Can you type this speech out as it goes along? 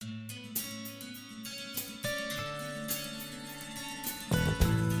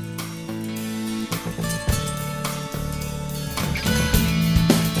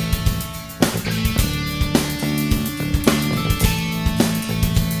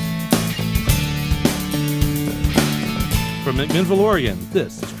From McMinnville, Oregon,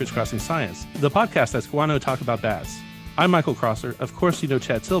 this is Crisscrossing Science, the podcast that's guano talk about bats. I'm Michael Crosser. Of course, you know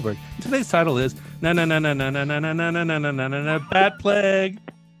Chad Silberg. Today's title is Na na na na na na na na na na na na na Bat Plague.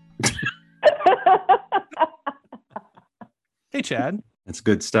 Hey, Chad. That's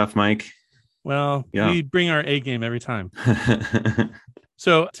good stuff, Mike. Well, we bring our A game every time.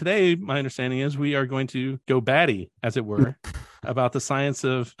 So today, my understanding is we are going to go batty, as it were, about the science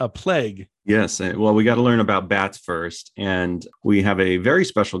of a plague. Yes. Well, we got to learn about bats first. And we have a very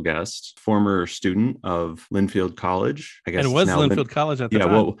special guest, former student of Linfield College. I guess and it was Linfield College at the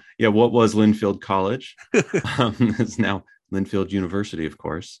time. What was Linfield College? It's now Linfield University, of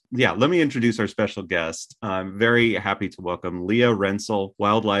course. Yeah, let me introduce our special guest. I'm very happy to welcome Leah Rensel,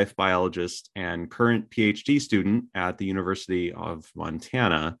 wildlife biologist and current PhD student at the University of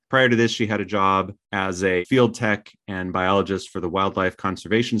Montana. Prior to this, she had a job as a field tech and biologist for the Wildlife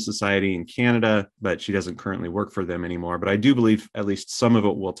Conservation Society in Canada, but she doesn't currently work for them anymore. But I do believe at least some of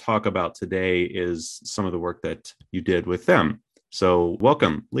what we'll talk about today is some of the work that you did with them. So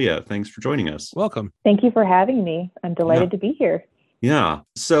welcome, Leah. Thanks for joining us. Welcome. Thank you for having me. I'm delighted to be here. Yeah.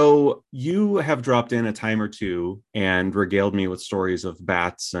 So you have dropped in a time or two and regaled me with stories of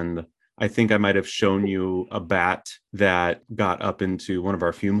bats. And I think I might have shown you a bat that got up into one of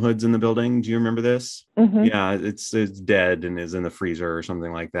our fume hoods in the building. Do you remember this? Mm-hmm. Yeah, it's dead and is in the freezer or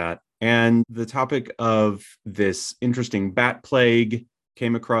something like that. And the topic of this interesting bat plague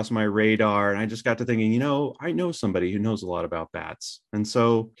came across my radar, and I just got to thinking, I know somebody who knows a lot about bats. And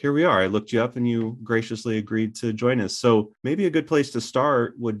so here we are. I looked you up and you graciously agreed to join us. So maybe a good place to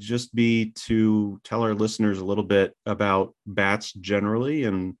start would just be to tell our listeners a little bit about bats generally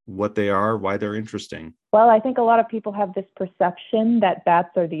and what they are, why they're interesting. Well, I think a lot of people have this perception that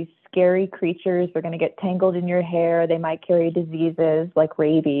bats are these scary creatures. They're going to get tangled in your hair. They might carry diseases like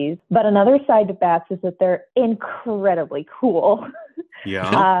rabies. But another side to bats is that they're incredibly cool.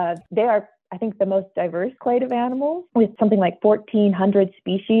 Yeah. They are, I think, the most diverse clade of animals with something like 1,400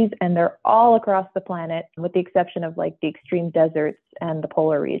 species, and they're all across the planet with the exception of like the extreme deserts and the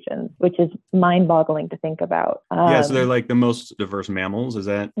polar regions, which is mind-boggling to think about. So they're like the most diverse mammals. Is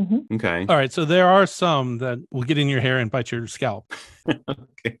that? Mm-hmm. Okay. All right. So there are some that will get in your hair and bite your scalp.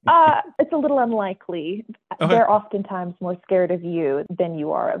 Okay. It's a little unlikely. Okay. They're oftentimes more scared of you than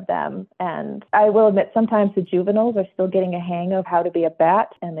you are of them. And I will admit, sometimes the juveniles are still getting a hang of how to be a bat,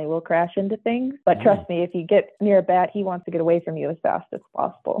 and they will crash into things. But trust me, if you get near a bat, he wants to get away from you as fast as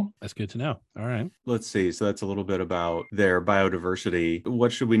possible. That's good to know. All right. Let's see. So that's a little bit about their biodiversity.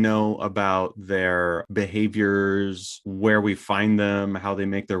 What should we know about their behaviors, where we find them, how they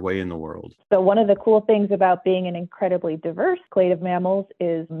make their way in the world? So one of the cool things about being an incredibly diverse clade of mammals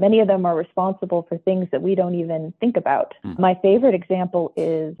is many of them are responsible for things that we don't even think about. My favorite example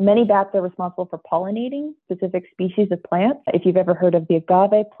is many bats are responsible for pollinating specific species of plants. If you've ever heard of the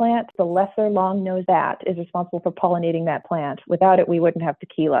agave plant, the lesser long-nosed bat is responsible for pollinating that plant. Without it, we wouldn't have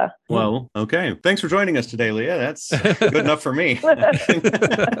tequila. Well, okay. Thanks for joining us today, Leah. That's good enough for me.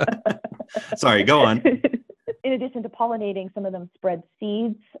 Sorry, go on. In addition to pollinating, some of them spread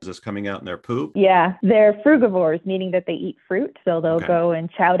seeds. Is this coming out in their poop? Yeah, they're frugivores, meaning that they eat fruit. So they'll Okay. go and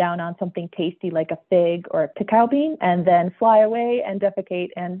chow down on something tasty like a fig or a cacao bean and then fly away and defecate.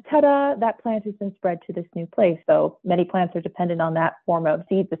 And ta-da, that plant has been spread to this new place. So many plants are dependent on that form of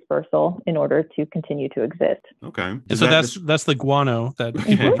seed dispersal in order to continue to exist. Okay. So that's the guano that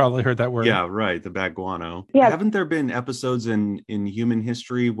people have probably heard that word. Yeah, right. The bat guano. Yeah. Haven't there been episodes in human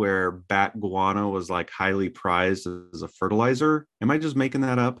history where bat guano was like highly prized as a fertilizer? Am I just making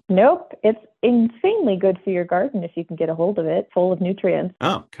that up? Nope, it's insanely good for your garden if you can get a hold of it, full of nutrients.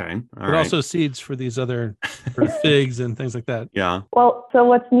 Oh, okay. All But right. also seeds for these other for figs and things like that. Yeah. Well, so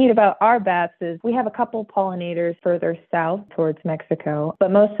what's neat about our bats is we have a couple pollinators further south towards Mexico, but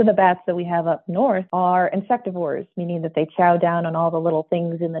most of the bats that we have up north are insectivores, meaning that they chow down on all the little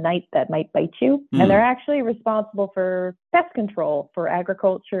things in the night that might bite you. And they're actually responsible for pest control for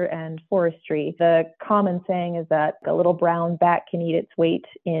agriculture and forestry. The common saying is that a little brown bat can eat its weight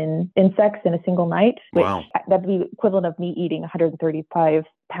in insects in a single night, which Wow. that'd be equivalent of me eating 135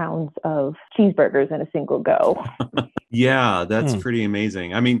 pounds of cheeseburgers in a single go. Yeah, that's pretty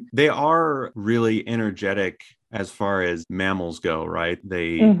amazing. I mean, they are really energetic as far as mammals go, right?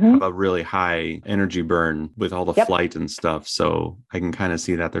 They have a really high energy burn with all the flight and stuff. So I can kind of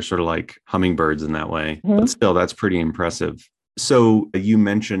see that they're sort of like hummingbirds in that way. But still, that's pretty impressive. So you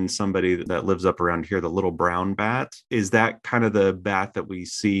mentioned somebody that lives up around here, the little brown bat. Is that kind of the bat that we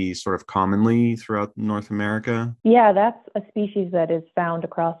see sort of commonly throughout North America? Yeah, that's a species that is found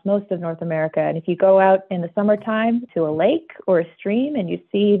across most of North America. And if you go out in the summertime to a lake or a stream and you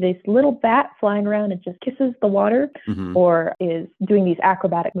see this little bat flying around and just kisses the water or is doing these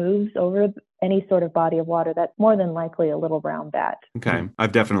acrobatic moves over any sort of body of water, that's more than likely a little brown bat. Okay.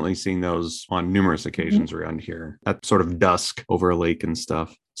 I've definitely seen those on numerous occasions around here at sort of dusk over a lake and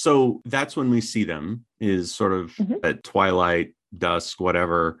stuff. So that's when we see them, is sort of at twilight, dusk,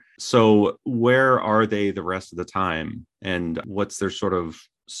 whatever. So where are they the rest of the time? And what's their sort of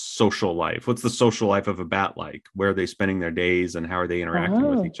social life? What's the social life of a bat like? Where are they spending their days and how are they interacting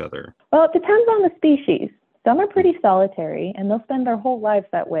with each other? Well, it depends on the species. Some are pretty solitary, and they'll spend their whole lives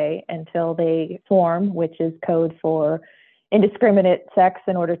that way until they swarm, which is code for indiscriminate sex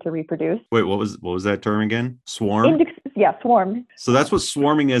in order to reproduce. Wait, what was that term again? Swarm? Swarm. So that's what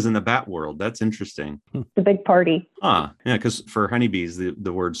swarming is in the bat world. That's interesting. It's a big party. Yeah, because for honeybees,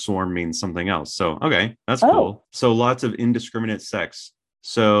 the word swarm means something else. So, okay, that's cool. So lots of indiscriminate sex.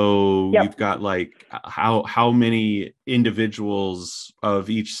 So you've got like how many individuals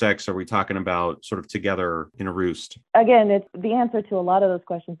of each sex are we talking about sort of together in a roost? Again, it's the answer to a lot of those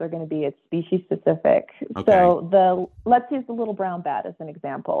questions are going to be it's species specific. Okay. So let's use the little brown bat as an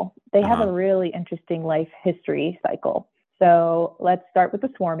example. They have a really interesting life history cycle. So let's start with the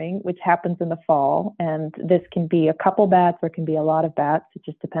swarming, which happens in the fall. And this can be a couple bats or it can be a lot of bats. It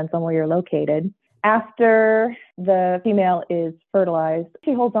just depends on where you're located. After the female is fertilized,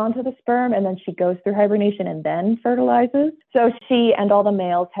 she holds on to the sperm and then she goes through hibernation and then fertilizes. So she and all the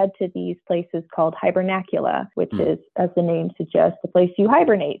males head to these places called hibernacula, which is, as the name suggests, the place you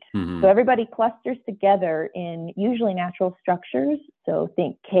hibernate. So everybody clusters together in usually natural structures. So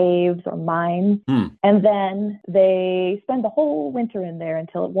think caves or mines. And then they spend the whole winter in there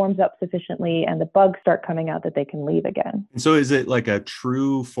until it warms up sufficiently and the bugs start coming out that they can leave again. And so is it like a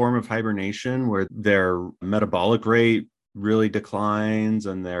true form of hibernation where their metabolic rate really declines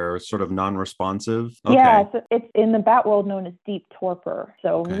and they're sort of non-responsive? Okay. Yeah, so it's in the bat world known as deep torpor.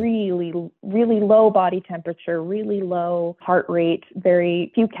 So really, really low body temperature, really low heart rate,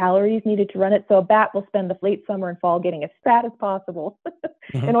 very few calories needed to run it. So a bat will spend the late summer and fall getting as fat as possible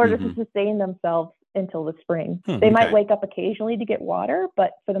in order to sustain themselves until the spring. They might wake up occasionally to get water,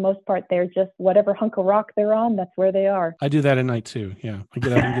 but for the most part, they're just whatever hunk of rock they're on, that's where they are. I do that at night too. Yeah. I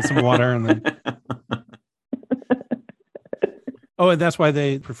get up and get some water and then... Oh, and that's why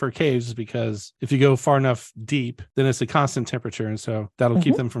they prefer caves, because if you go far enough deep, then it's a constant temperature. And so that'll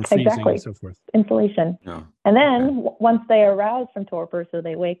keep them from freezing and so forth. Insulation. Yeah. And then once they arouse from torpor, so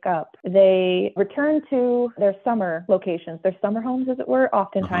they wake up, they return to their summer locations, their summer homes, as it were.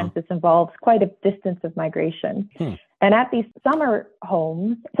 Oftentimes this involves quite a distance of migration. And at these summer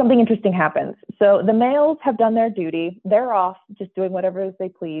homes, something interesting happens. So the males have done their duty. They're off just doing whatever they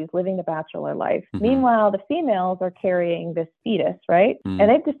please, living the bachelor life. Meanwhile, the females are carrying this fetus, right? And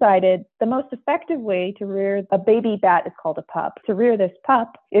they've decided the most effective way to rear a baby bat is called a pup. To rear this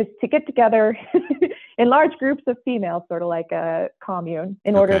pup is to get together in large groups of females, sort of like a commune,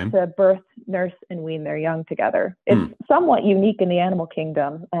 in order to birth, nurse, and wean their young together. It's somewhat unique in the animal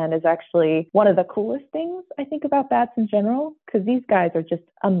kingdom and is actually one of the coolest things, I think, about bats in general, because these guys are just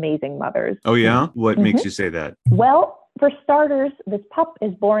amazing mothers. Oh, yeah? What makes you say that? Well, for starters, this pup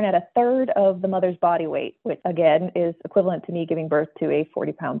is born at a third of the mother's body weight, which again is equivalent to me giving birth to a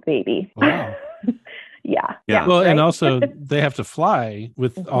 40-pound baby. Wow. Yeah. Well, and also they have to fly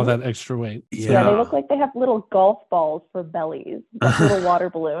with all that extra weight. Yeah, they look like they have little golf balls for bellies, like little water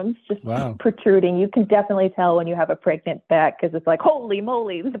balloons just protruding. You can definitely tell when you have a pregnant bat because it's like, holy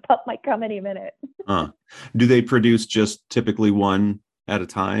moly, the pup might come any minute. Do they produce just typically one at a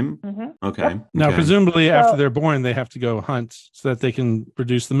time? Okay. Now, presumably after they're born, they have to go hunt so that they can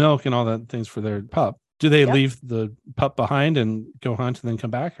produce the milk and all that things for their pup. Do they leave the pup behind and go hunt and then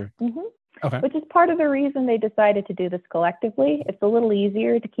come back? Or? Okay. Which is part of the reason they decided to do this collectively. It's a little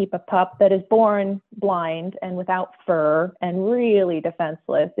easier to keep a pup that is born blind and without fur and really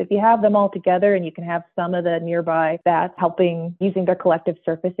defenseless. If you have them all together and you can have some of the nearby bats helping using their collective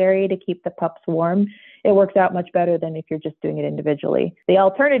surface area to keep the pups warm, it works out much better than if you're just doing it individually. The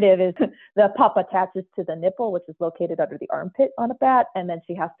alternative is the pup attaches to the nipple, which is located under the armpit on a bat, and then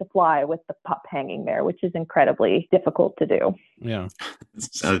she has to fly with the pup hanging there, which is incredibly difficult to do. Yeah.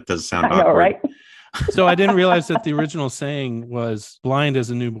 It does sound awkward. I know, right? So I didn't realize that the original saying was blind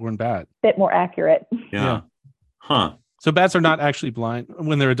as a newborn bat. Bit more accurate. Yeah. So bats are not actually blind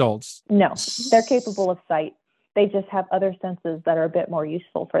when they're adults. No, they're capable of sight. They just have other senses that are a bit more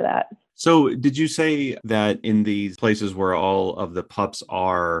useful for that. So did you say that in these places where all of the pups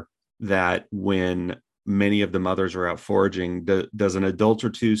are, that when many of the mothers are out foraging, does an adult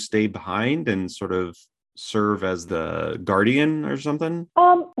or two stay behind and sort of serve as the guardian or something?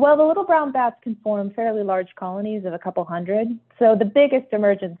 Well, the little brown bats can form fairly large colonies of a couple hundred. So the biggest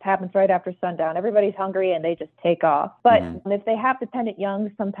emergence happens right after sundown. Everybody's hungry and they just take off. But if they have dependent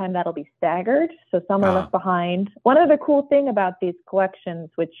young, sometimes that'll be staggered. So some are left behind. One other cool thing about these collections,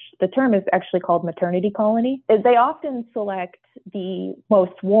 which the term is actually called maternity colony, is they often select the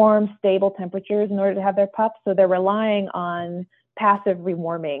most warm, stable temperatures in order to have their pups. So they're relying on passive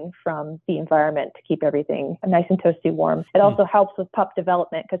rewarming from the environment to keep everything nice and toasty warm. It also helps with pup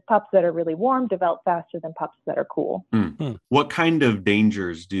development because pups that are really warm develop faster than pups that are cool. What kind of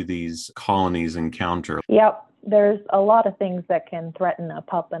dangers do these colonies encounter? Yep. There's a lot of things that can threaten a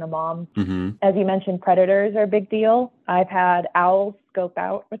pup and a mom. As you mentioned, predators are a big deal. I've had owls scope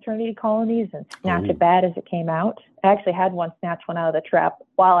out maternity colonies and snatch a bat as it came out. I actually had one snatch one out of the trap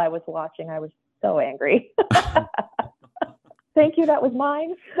while I was watching. I was so angry. Thank you, that was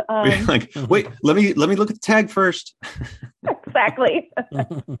mine. Like, wait, let me look at the tag first. Exactly.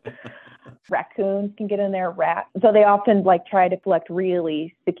 Raccoons can get in there, rats. So they often try to select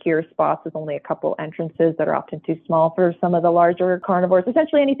really secure spots with only a couple entrances that are often too small for some of the larger carnivores.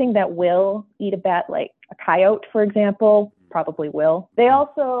 Essentially anything that will eat a bat, like a coyote, for example, probably will. They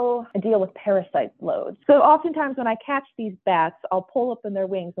also deal with parasite loads. So oftentimes when I catch these bats, I'll pull up in their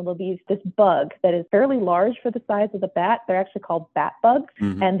wings and there'll be this bug that is fairly large for the size of the bat. They're actually called bat bugs,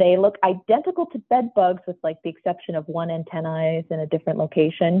 and they look identical to bed bugs with the exception of one antennae in a different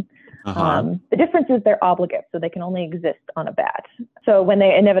location. The difference is they're obligate, so they can only exist on a bat. So when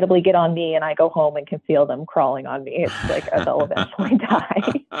they inevitably get on me and I go home and can feel them crawling on me, it's they'll eventually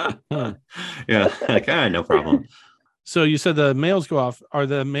die. Yeah, no problem. So you said the males go off. Are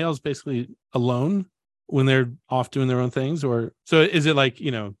the males basically alone when they're off doing their own things? Or so is it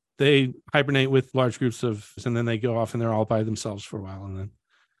they hibernate with large groups and then they go off and they're all by themselves for a while and then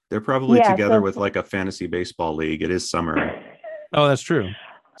they're probably together with a fantasy baseball league. It is summer. Oh, that's true.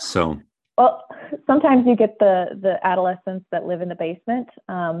 So well, sometimes you get the adolescents that live in the basement.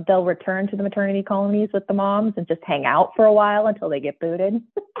 They'll return to the maternity colonies with the moms and just hang out for a while until they get booted.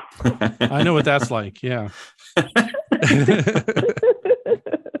 I know what that's like. Yeah.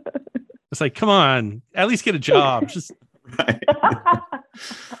 It's come on, at least get a job. Just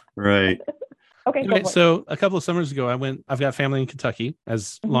right. Okay, so a couple of summers ago, I've got family in Kentucky,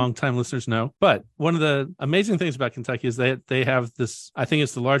 as longtime listeners know. But one of the amazing things about Kentucky is that they have this, I think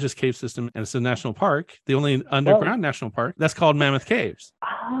it's the largest cave system, and it's a national park, the only underground national park, that's called Mammoth Caves.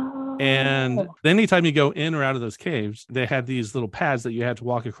 And anytime you go in or out of those caves, they had these little pads that you had to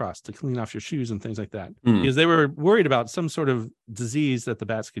walk across to clean off your shoes and things like that. Because they were worried about some sort of disease that the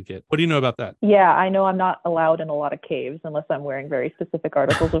bats could get. What do you know about that? Yeah, I know I'm not allowed in a lot of caves unless I'm wearing very specific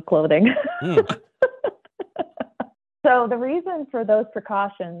articles of clothing. So the reason for those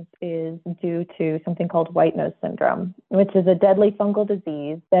precautions is due to something called white nose syndrome, which is a deadly fungal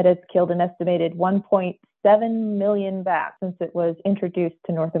disease that has killed an estimated 1.7 million bats since it was introduced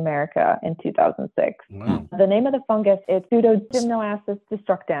to North America in 2006. Wow. The name of the fungus is Pseudogymnoacis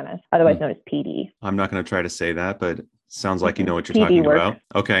destructanus, otherwise known as PD. I'm not going to try to say that, but it sounds like you know what you're talking about.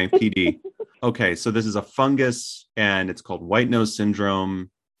 Okay, PD. Okay, so this is a fungus and it's called white nose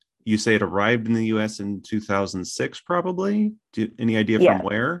syndrome. You say it arrived in the U.S. in 2006, probably? Any idea from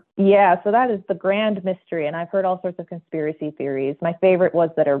where? Yeah, so that is the grand mystery, and I've heard all sorts of conspiracy theories. My favorite was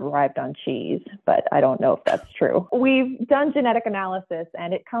that it arrived on cheese, but I don't know if that's true. We've done genetic analysis,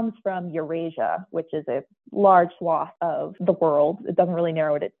 and it comes from Eurasia, which is a large swath of the world. It doesn't really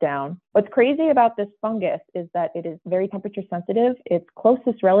narrow it down. What's crazy about this fungus is that it is very temperature sensitive. Its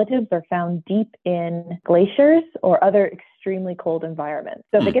closest relatives are found deep in glaciers or other extremely cold environments.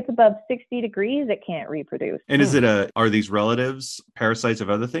 So if it gets above 60 degrees, it can't reproduce. And is it are these relatives parasites of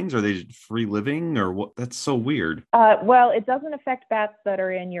other things? Are they free living or what? That's so weird. Well, it doesn't affect bats that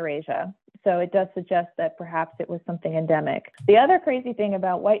are in Eurasia. So it does suggest that perhaps it was something endemic. The other crazy thing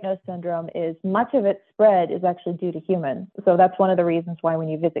about white nose syndrome is much of its spread is actually due to humans. So that's one of the reasons why when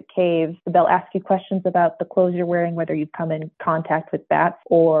you visit caves, they'll ask you questions about the clothes you're wearing, whether you've come in contact with bats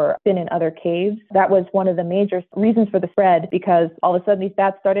or been in other caves. That was one of the major reasons for the spread, because all of a sudden these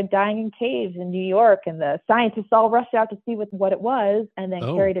bats started dying in caves in New York, and the scientists all rushed out to see what it was and then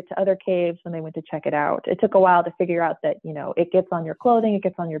carried it to other caves when they went to check it out. It took a while to figure out that, it gets on your clothing, it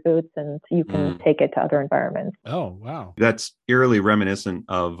gets on your boots, and you can take it to other environments. Oh, wow. That's eerily reminiscent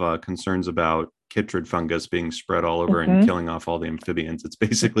of concerns about chytrid fungus being spread all over and killing off all the amphibians. It's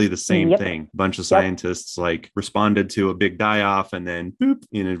basically the same thing. A bunch of scientists like responded to a big die-off and then boop,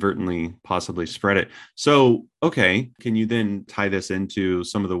 inadvertently possibly spread it. So, okay, can you then tie this into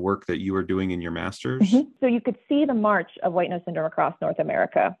some of the work that you were doing in your master's? So you could see the march of white nose syndrome across North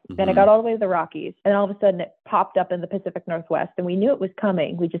America. Then it got all the way to the Rockies, and all of a sudden it popped up in the Pacific Northwest, and we knew it was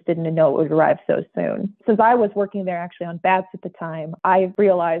coming. We just didn't know it would arrive so soon. Since I was working there actually on bats at the time, I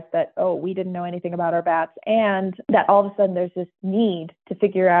realized that, we didn't know anything about our bats, and that all of a sudden there's this need to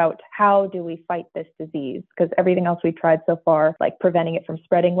figure out how do we fight this disease, because everything else we tried so far, like preventing it from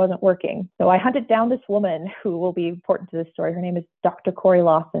spreading, wasn't working. So I hunted down this woman who will be important to this story. Her name is Dr. Corey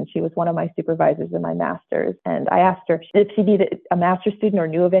Lawson. She was one of my supervisors in my master's, and I asked her if she needed a master's student or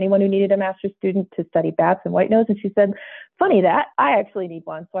knew of anyone who needed a master's student to study bats and white nose, and she said, funny that, I actually need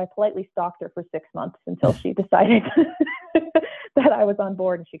one. So I politely stalked her for 6 months until she decided that I was on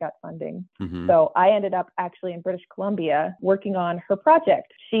board and she got funding. So I ended up actually in British Columbia working on her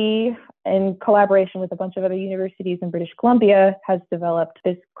project. She, in collaboration with a bunch of other universities in British Columbia, has developed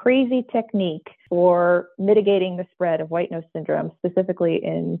this crazy technique for mitigating the spread of white nose syndrome, specifically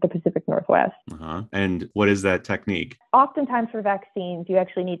in the Pacific Northwest. And what is that technique? Oftentimes for vaccines, you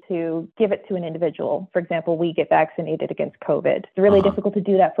actually need to give it to an individual. For example, we get vaccinated against COVID. It's really difficult to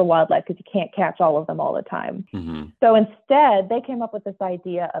do that for wildlife because you can't catch all of them all the time. So instead, they came up with this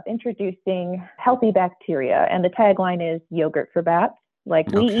idea of introducing healthy bacteria. And the tagline is yogurt for bats.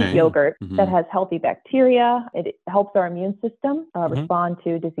 Like we eat yogurt that has healthy bacteria. It helps our immune system respond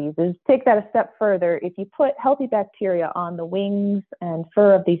to diseases. Take that a step further. If you put healthy bacteria on the wings and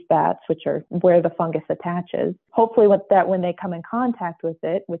fur of these bats, which are where the fungus attaches, hopefully when they come in contact with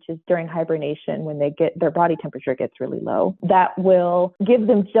it, which is during hibernation, when they get their body temperature gets really low, that will give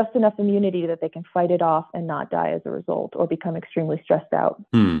them just enough immunity that they can fight it off and not die as a result or become extremely stressed out.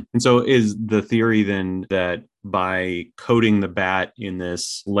 And so is the theory then that by coating the bat in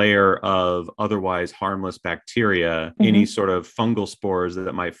this layer of otherwise harmless bacteria, any sort of fungal spores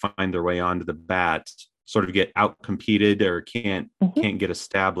that might find their way onto the bat sort of get out-competed or can't get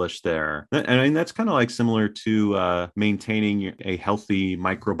established there. And I mean, that's kind of like similar to maintaining a healthy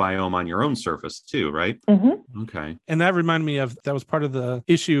microbiome on your own surface too, right? Okay. And that reminded me of, that was part of the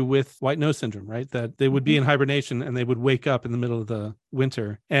issue with white nose syndrome, right? That they would be in hibernation and they would wake up in the middle of the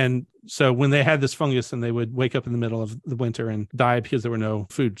winter. And so when they had this fungus, and they would wake up in the middle of the winter and die because there were no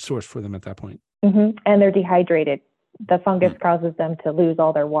food source for them at that point. And they're dehydrated. The fungus causes them to lose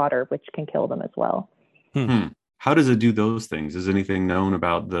all their water, which can kill them as well. How does it do those things? Is anything known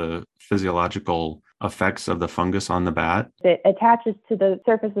about the physiological effects of the fungus on the bat? It attaches to the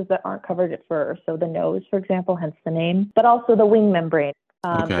surfaces that aren't covered with fur. So the nose, for example, hence the name, but also the wing membrane.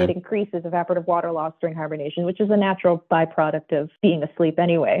 It increases evaporative water loss during hibernation, which is a natural byproduct of being asleep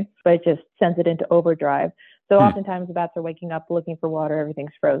anyway, but it just sends it into overdrive. So oftentimes the bats are waking up looking for water,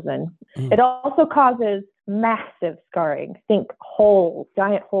 everything's frozen. It also causes massive scarring. Think holes,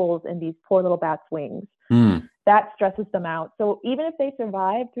 giant holes in these poor little bats' wings. That stresses them out. So even if they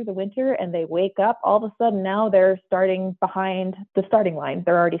survive through the winter and they wake up, all of a sudden now they're starting behind the starting line.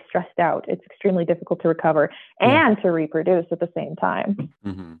 They're already stressed out. It's extremely difficult to recover and to reproduce at the same time.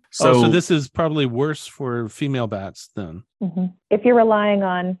 So this is probably worse for female bats then. If you're relying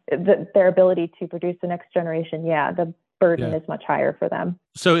on their ability to produce the next generation, the burden is much higher for them.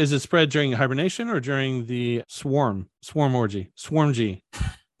 So is it spread during hibernation or during the swarm orgy? Swarm-G.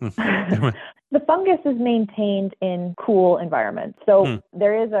 The fungus is maintained in cool environments. So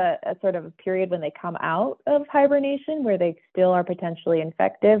there is a sort of a period when they come out of hibernation where they still are potentially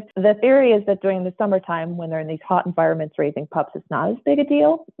infective. The theory is that during the summertime, when they're in these hot environments raising pups, it's not as big a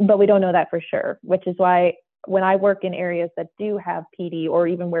deal, but we don't know that for sure, which is why when I work in areas that do have PD, or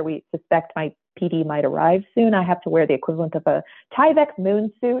even where we suspect my PD might arrive soon, I have to wear the equivalent of a Tyvek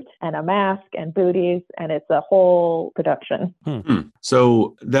moon suit and a mask and booties, and it's a whole production.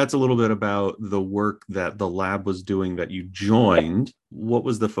 So that's a little bit about the work that the lab was doing that you joined. What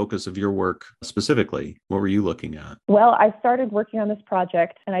was the focus of your work specifically? What were you looking at? Well, I started working on this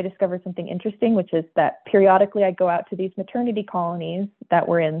project and I discovered something interesting, which is that periodically I'd go out to these maternity colonies that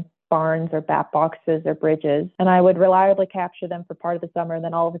were in barns or bat boxes or bridges, and I would reliably capture them for part of the summer, and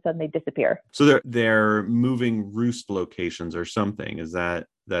then all of a sudden they disappear. So they're moving roost locations or something.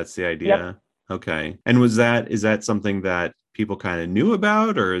 That's the idea? Yep. Okay. And is that something that people kind of knew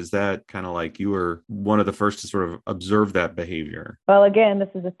about, or is that kind of like you were one of the first to sort of observe that behavior? Well, again, this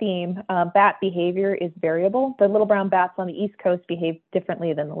is a theme. Bat behavior is variable. The little brown bats on the East Coast behave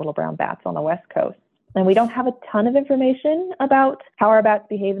differently than the little brown bats on the West Coast. And we don't have a ton of information about how our bats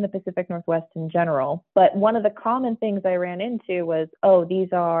behave in the Pacific Northwest in general. But one of the common things I ran into was, oh, these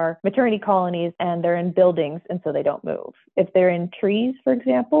are maternity colonies and they're in buildings and so they don't move. If they're in trees, for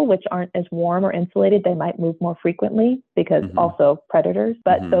example, which aren't as warm or insulated, they might move more frequently because also predators.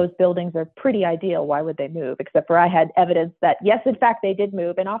 But those buildings are pretty ideal. Why would they move? Except for I had evidence that, yes, in fact, they did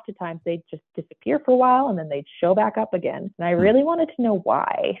move. And oftentimes they'd just disappear for a while and then they'd show back up again. And I really wanted to know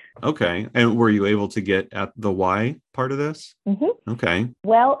why. Okay. And were you able to get at the why part of this? Okay.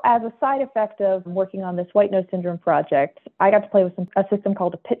 Well, as a side effect of working on this white nose syndrome project, I got to play with a system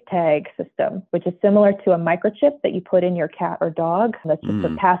called a pit tag system, which is similar to a microchip that you put in your cat or dog. That's just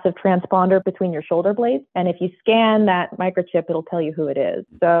a passive transponder between your shoulder blades. And if you scan that microchip, it'll tell you who it is.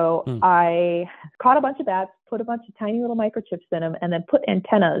 So I caught a bunch of bats, put a bunch of tiny little microchips in them, and then put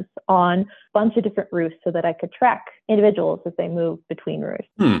antennas on a bunch of different roosts so that I could track individuals as they move between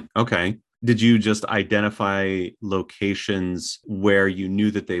roosts. Okay. Did you just identify locations where you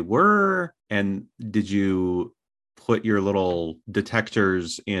knew that they were? And did you put your little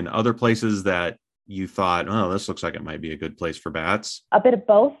detectors in other places that you thought, oh, this looks like it might be a good place for bats? A bit of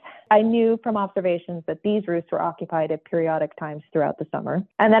both. I knew from observations that these roosts were occupied at periodic times throughout the summer.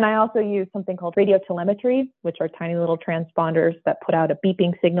 And then I also used something called radio telemetry, which are tiny little transponders that put out a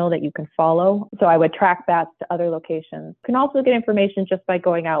beeping signal that you can follow. So I would track bats to other locations. You can also get information just by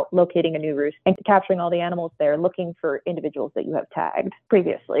going out, locating a new roost, and capturing all the animals there, looking for individuals that you have tagged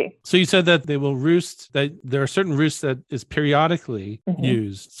previously. So you said that they will roost, that there are certain roosts that is periodically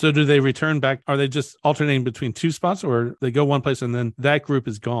used. So do they return back? Are they just alternating between two spots, or they go one place and then that group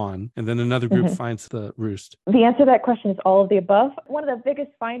is gone and then another group finds the roost? The answer to that question is all of the above. One of the biggest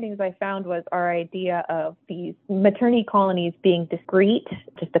findings I found was our idea of these maternity colonies being discrete,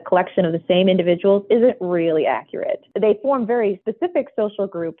 just a collection of the same individuals, isn't really accurate. They form very specific social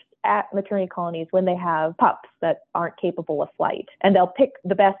groups at maternity colonies when they have pups that aren't capable of flight. And they'll pick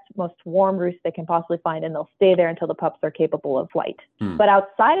the best, most warm roost they can possibly find, and they'll stay there until the pups are capable of flight. But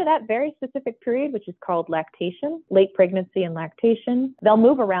outside of that very specific period, which is called lactation, late pregnancy and lactation, they'll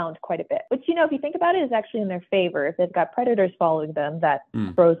move around quite a bit, which, you know, if you think about it, is actually in their favor. If they've got predators following them, that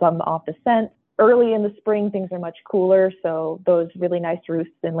throws them off the scent. Early in the spring, things are much cooler, so those really nice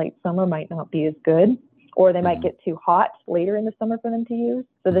roosts in late summer might not be as good. Or they might get too hot later in the summer for them to use.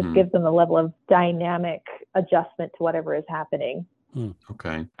 So this gives them a level of dynamic adjustment to whatever is happening.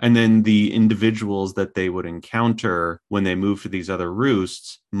 Okay. And then the individuals that they would encounter when they move to these other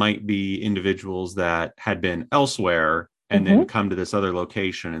roosts might be individuals that had been elsewhere and then come to this other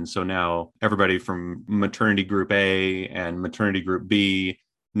location. And so now everybody from maternity group A and maternity group B,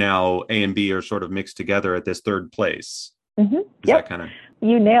 now A and B are sort of mixed together at this third place. Is that kind of...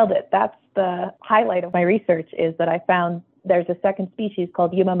 You nailed it. That's the highlight of my research, is that I found there's a second species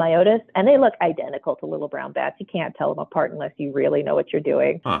called Yuma myotis, and they look identical to little brown bats. You can't tell them apart unless you really know what you're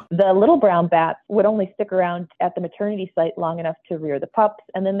doing. The little brown bats would only stick around at the maternity site long enough to rear the pups,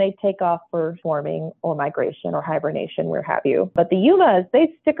 and then they take off for swarming or migration or hibernation, where have you. But the Yumas,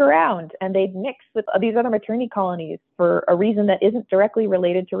 they stick around and they mix with these other maternity colonies for a reason that isn't directly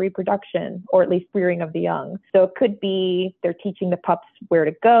related to reproduction, or at least rearing of the young. So it could be they're teaching the pups where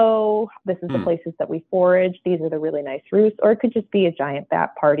to go. This is the places that we forage. These are the really nice roosts. Or it could just be a giant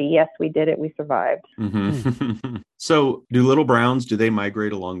bat party. Yes, we did it. We survived. So do little browns, do they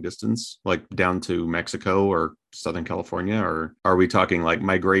migrate a long distance, like down to Mexico or Southern California? Or are we talking like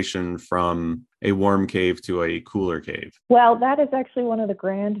migration from a warm cave to a cooler cave? Well, that is actually one of the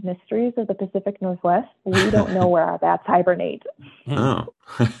grand mysteries of the Pacific Northwest. We don't know where our bats hibernate.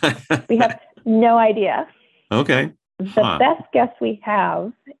 We have no idea. Okay. The best guess we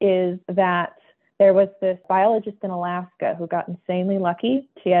have is that there was this biologist in Alaska who got insanely lucky.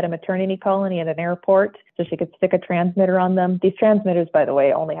 She had a maternity colony at an airport, so she could stick a transmitter on them. These transmitters, by the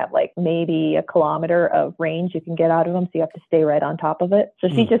way, only have like maybe a kilometer of range you can get out of them, so you have to stay right on top of it. So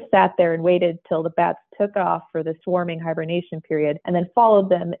she just sat there and waited till the bats took off for the swarming hibernation period and then followed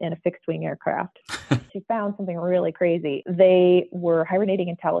them in a fixed wing aircraft. She found something really crazy. They were hibernating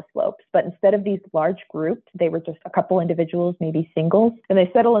in talus slopes, but instead of these large groups, they were just a couple individuals, maybe singles, and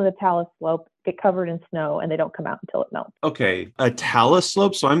they settle in the talus slope, get covered in snow, and they don't come out until it melts. Okay, a talus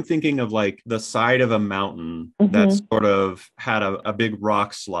slope. So I'm thinking of like the side of a mountain that sort of had a big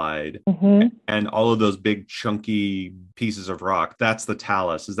rock slide and all of those big chunky pieces of rock. That's the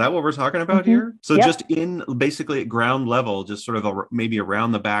talus. Is that what we're talking about here? So just in basically at ground level, just sort of maybe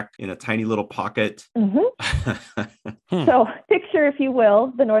around the back in a tiny little pocket. So picture, if you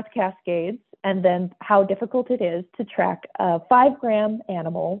will, the North Cascades. and then how difficult it is to track a 5-gram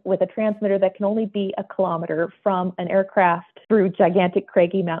animal with a transmitter that can only be a kilometer from an aircraft through gigantic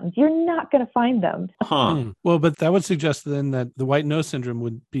craggy mountains. You're not going to find them. Well, but that would suggest then that the white nose syndrome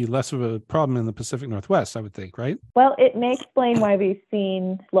would be less of a problem in the Pacific Northwest, I would think, right? Well, it may explain why we've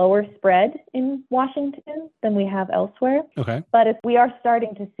seen slower spread in Washington than we have elsewhere. Okay. But if we are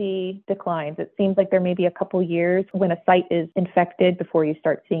starting to see declines, it seems like there may be a couple years when a site is infected before you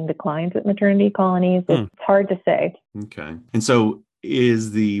start seeing declines at maternity colonies. It's hard to say. Okay. And so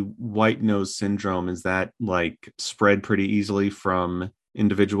is the white nose syndrome, is that like spread pretty easily from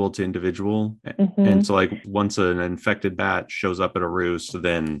individual to individual? And so like once an infected bat shows up at a roost,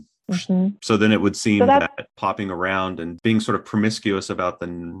 then so then it would seem that popping around and being sort of promiscuous about the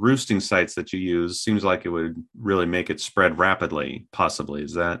roosting sites that you use seems like it would really make it spread rapidly, possibly.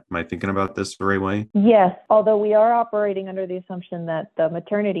 Am I thinking about this the right way? Yes, although we are operating under the assumption that the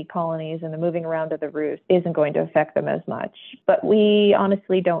maternity colonies and the moving around of the roost isn't going to affect them as much. But we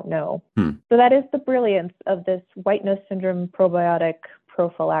honestly don't know. So that is the brilliance of this white nose syndrome probiotic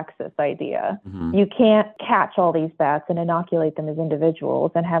prophylaxis idea. You can't catch all these bats and inoculate them as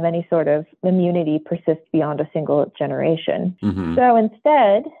individuals and have any sort of immunity persist beyond a single generation. So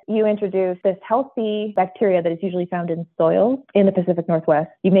instead, you introduce this healthy bacteria that is usually found in soil in the Pacific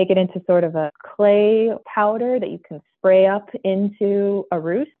Northwest. You make it into sort of a clay powder that you can spray up into a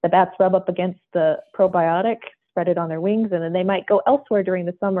roost. The bats rub up against the probiotic, spread it on their wings, and then they might go elsewhere during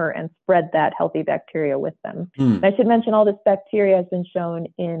the summer and spread that healthy bacteria with them. I should mention all this bacteria has been shown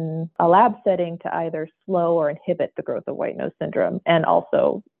in a lab setting to either slow or inhibit the growth of white nose syndrome, and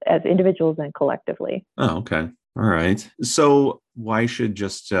also as individuals and collectively. Oh, okay. All right. So why should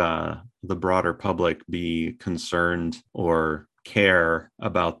just the broader public be concerned or care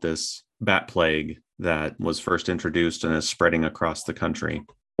about this bat plague that was first introduced and is spreading across the country?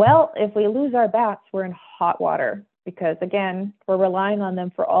 Well, if we lose our bats, we're in hot water because, again, we're relying on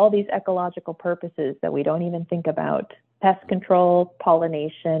them for all these ecological purposes that we don't even think about. Pest control,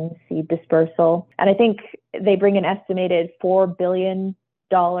 pollination, seed dispersal. And I think they bring an estimated $4 billion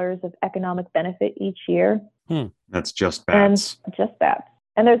of economic benefit each year. That's just bats. And just bats.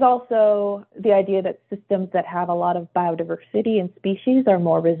 And there's also the idea that systems that have a lot of biodiversity and species are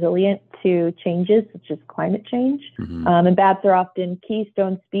more resilient to changes, such as climate change. And bats are often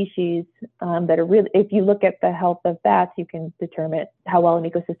keystone species that are really, if you look at the health of bats, you can determine how well an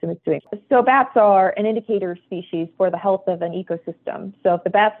ecosystem is doing. So bats are an indicator species for the health of an ecosystem. So if the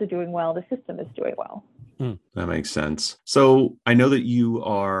bats are doing well, the system is doing well. That makes sense. So I know that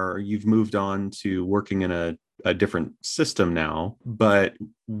you've moved on to working in a different system now, but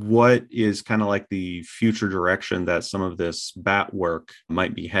what is kind of like the future direction that some of this bat work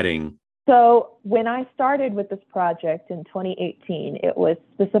might be heading? So when I started with this project in 2018, it was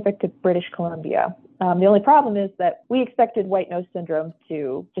specific to British Columbia. The only problem is that we expected white nose syndrome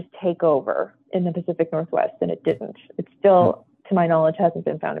to just take over in the Pacific Northwest, and it didn't. It still, to my knowledge, hasn't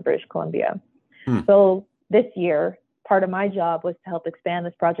been found in British Columbia. So this year, part of my job was to help expand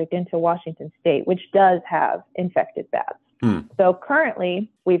this project into Washington State, which does have infected bats. So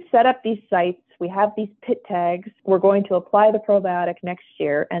currently, we've set up these sites. We have these pit tags. We're going to apply the probiotic next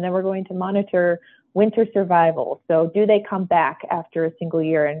year, and then we're going to monitor winter survival. So do they come back after a single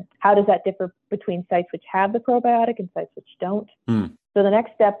year? And how does that differ between sites which have the probiotic and sites which don't? So the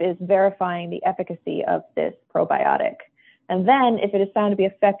next step is verifying the efficacy of this probiotic. And then if it is found to be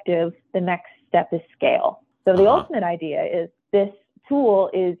effective, the next step is scale. So the ultimate idea is this tool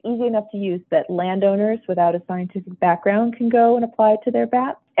is easy enough to use that landowners without a scientific background can go and apply it to their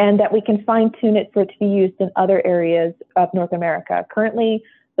bats, and that we can fine tune it for it to be used in other areas of North America. Currently,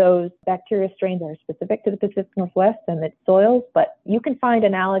 those bacteria strains are specific to the Pacific Northwest and its soils, but you can find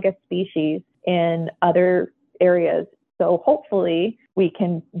analogous species in other areas. So hopefully we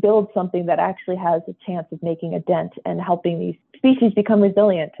can build something that actually has a chance of making a dent and helping these species become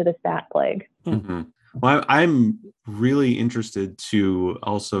resilient to this bat plague. Well, I'm really interested to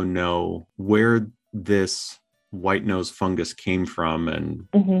also know where this white nose fungus came from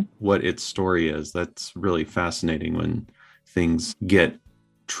and what its story is. That's really fascinating when things get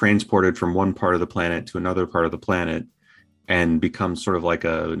transported from one part of the planet to another part of the planet and become sort of like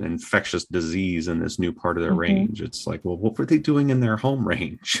an infectious disease in this new part of their range. It's like, well, what were they doing in their home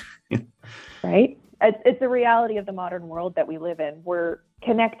range? Right? It's a reality of the modern world that we live in. We're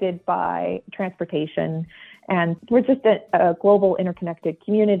connected by transportation, and we're just a global interconnected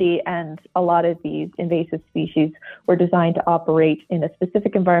community, and a lot of these invasive species were designed to operate in a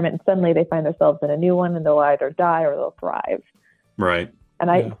specific environment, and suddenly they find themselves in a new one, and they'll either die or they'll thrive. Right.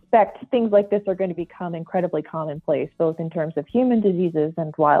 And I expect things like this are going to become incredibly commonplace, both in terms of human diseases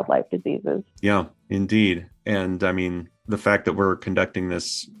and wildlife diseases. Yeah, indeed. And I mean, the fact that we're conducting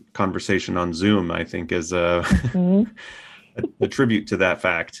this conversation on Zoom, I think, is a tribute to that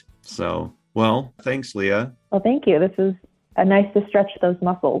fact. So, well, thanks, Leah. Well, thank you. This is nice to stretch those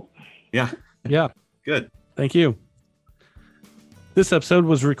muscles. Yeah. Yeah. Good. Thank you. This episode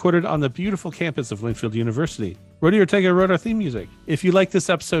was recorded on the beautiful campus of Linfield University. Rody Ortega wrote our theme music. If you like this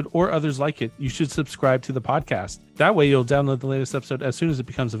episode or others like it, you should subscribe to the podcast. That way you'll download the latest episode as soon as it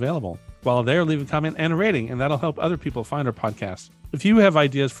becomes available. While there, leave a comment and a rating, and that'll help other people find our podcast. If you have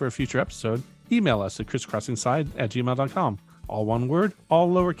ideas for a future episode, email us at crisscrossingside@gmail.com. All one word, all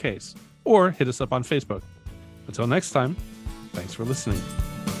lowercase. Or hit us up on Facebook. Until next time, thanks for listening.